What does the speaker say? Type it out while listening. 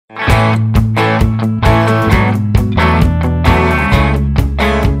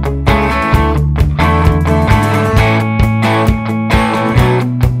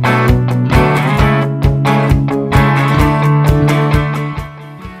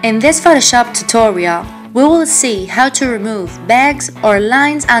In this Photoshop tutorial, we will see how to remove bags or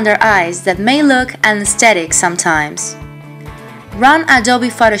lines under eyes that may look anesthetic sometimes. Run Adobe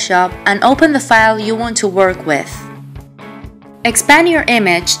Photoshop and open the file you want to work with. Expand your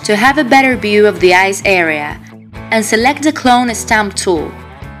image to have a better view of the eyes area and select the Clone Stamp tool.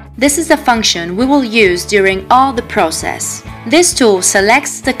 This is the function we will use during all the process. This tool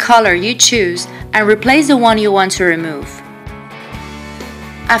selects the color you choose and replaces the one you want to remove.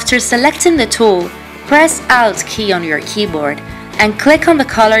 After selecting the tool, press Alt key on your keyboard and click on the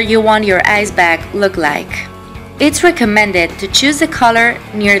color you want your eyes bag look like. It's recommended to choose the color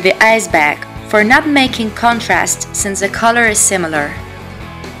near the eyes bag for not making contrast since the color is similar.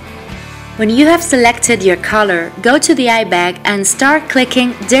 When you have selected your color, go to the eye bag and start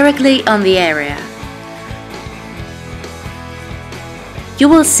clicking directly on the area. You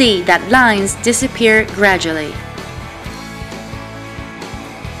will see that lines disappear gradually.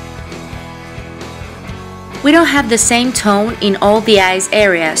 We don't have the same tone in all the eyes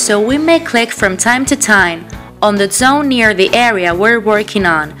area, so we may click from time to time on the zone near the area we're working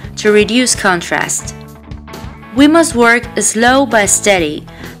on to reduce contrast. We must work slow but steady,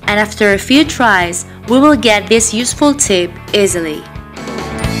 and after a few tries, we will get this useful tip easily.